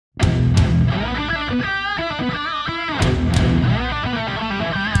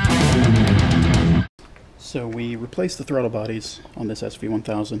So we replaced the throttle bodies on this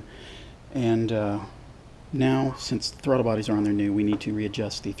SV1000, and now, since the throttle bodies are on there new, we need to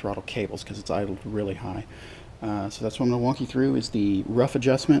readjust the throttle cables because it's idled really high. So that's what I'm going to walk you through, is the rough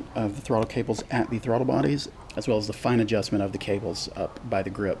adjustment of the throttle cables at the throttle bodies, as well as the fine adjustment of the cables up by the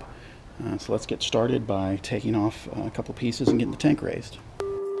grip. So let's get started by taking off a couple pieces and getting the tank raised.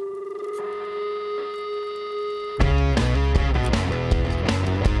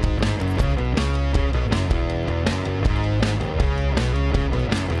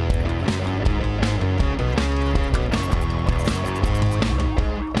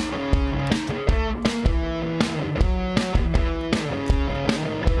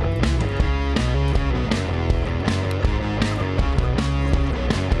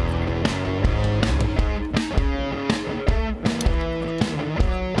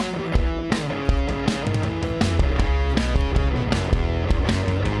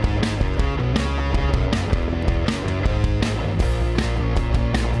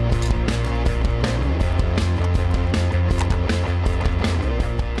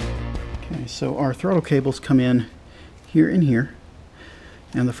 So our throttle cables come in here and here,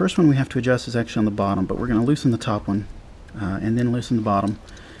 and the first one we have to adjust is actually on the bottom, but we're going to loosen the top one and then loosen the bottom,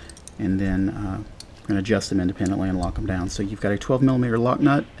 and then we're going to adjust them independently and lock them down. So you've got a 12mm lock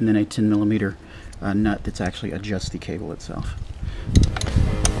nut and then a 10mm nut that's actually adjusts the cable itself.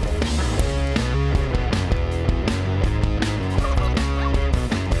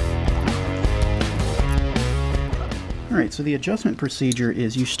 Alright, so the adjustment procedure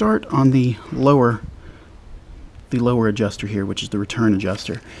is you start on the lower adjuster here, which is the return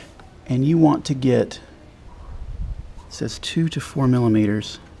adjuster, and you want to get, it says 2 to 4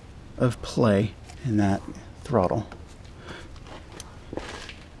 millimeters of play in that throttle.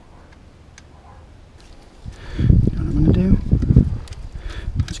 You know what I'm going to do?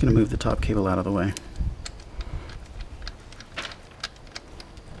 I'm just going to move the top cable out of the way,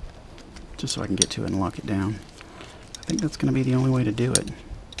 just so I can get to it and lock it down. I think that's going to be the only way to do it.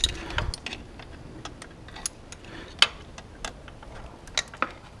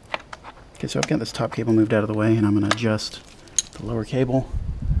 Okay, so I've got this top cable moved out of the way, and I'm going to adjust the lower cable.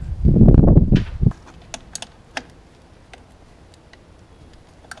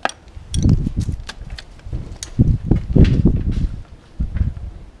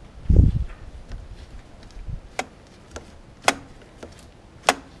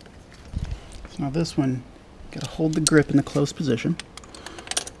 So now this one, got to hold the grip in the close position.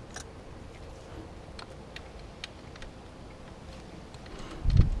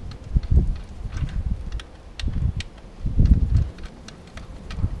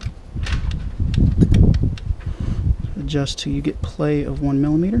 Adjust till you get play of 1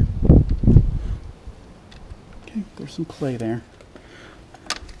 millimeter. Okay, there's some play there.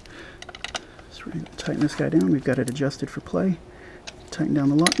 So we're going to tighten this guy down. We've got it adjusted for play. Tighten down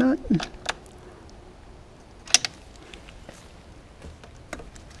the lock nut.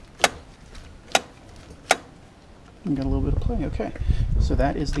 And got a little bit of play. Okay, so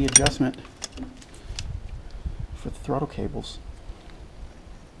that is the adjustment for the throttle cables.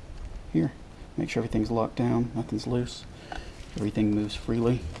 Here, make sure everything's locked down, nothing's loose, everything moves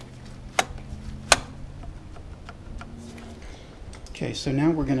freely. Okay, so now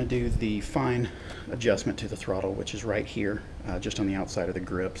we're going to do the fine adjustment to the throttle, which is right here, just on the outside of the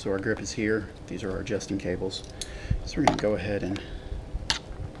grip. So our grip is here, these are our adjusting cables. So we're going to go ahead and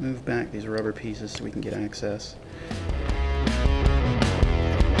move back these rubber pieces so we can get access.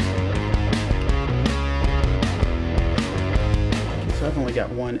 So I've only got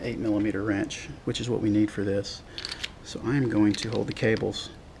one 8mm wrench, which is what we need for this. So I'm going to hold the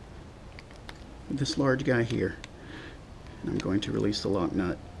cables with this large guy here, and I'm going to release the lock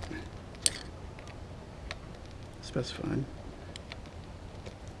nut specified,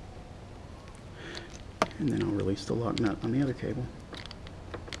 and then I'll release the lock nut on the other cable.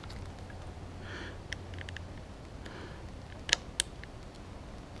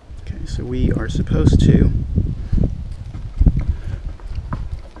 Okay, so we are supposed to,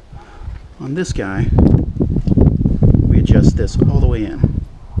 on this guy, we adjust this all the way in.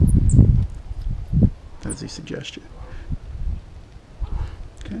 That was the suggestion.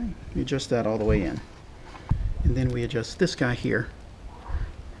 Okay, we adjust that all the way in. And then we adjust this guy here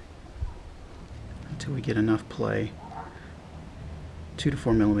until we get enough play, 2 to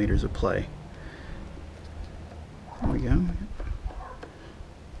 4 millimeters of play. There we go.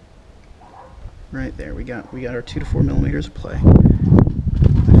 Right there, we got our 2 to 4 millimeters of play.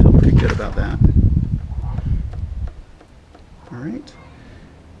 I feel pretty good about that. Alright,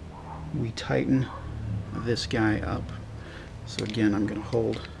 we tighten this guy up. So again, I'm going to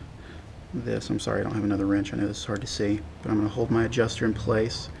hold this. I'm sorry I don't have another wrench. I know this is hard to see, but I'm going to hold my adjuster in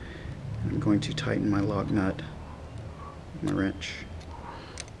place. I'm going to tighten my lock nut with my wrench.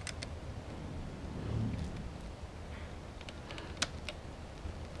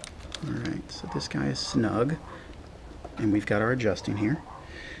 Alright, so this guy is snug, and we've got our adjusting here.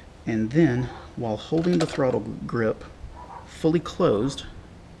 And then, while holding the throttle grip fully closed,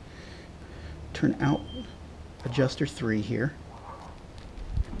 turn out adjuster 3 here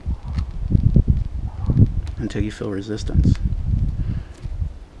until you feel resistance.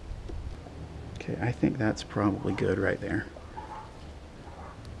 Okay, I think that's probably good right there.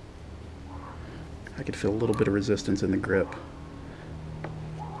 I could feel a little bit of resistance in the grip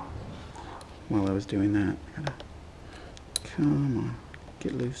while I was doing that. Come on,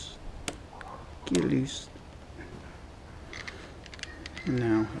 get loose. Get loose. And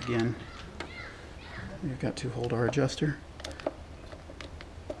now, again, we've got to hold our adjuster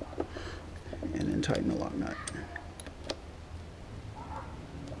and then tighten the lock nut.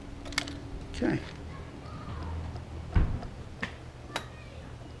 Okay.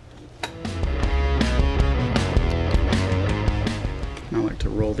 I like to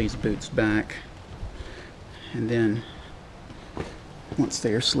roll these boots back, and then once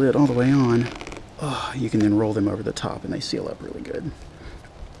they are slid all the way on, you can then roll them over the top and they seal up really good.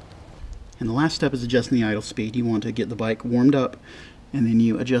 And the last step is adjusting the idle speed. You want to get the bike warmed up, and then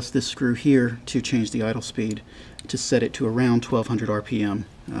you adjust this screw here to change the idle speed to set it to around 1200 RPM,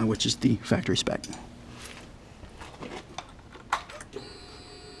 which is the factory spec.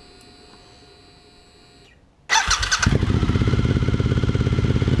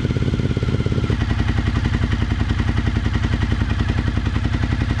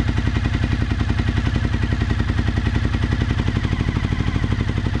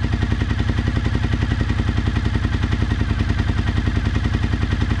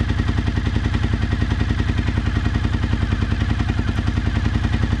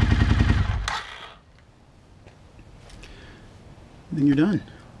 Then you're done.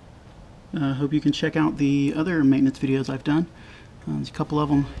 Hope you can check out the other maintenance videos I've done. There's a couple of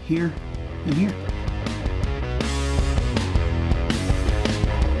them here and here.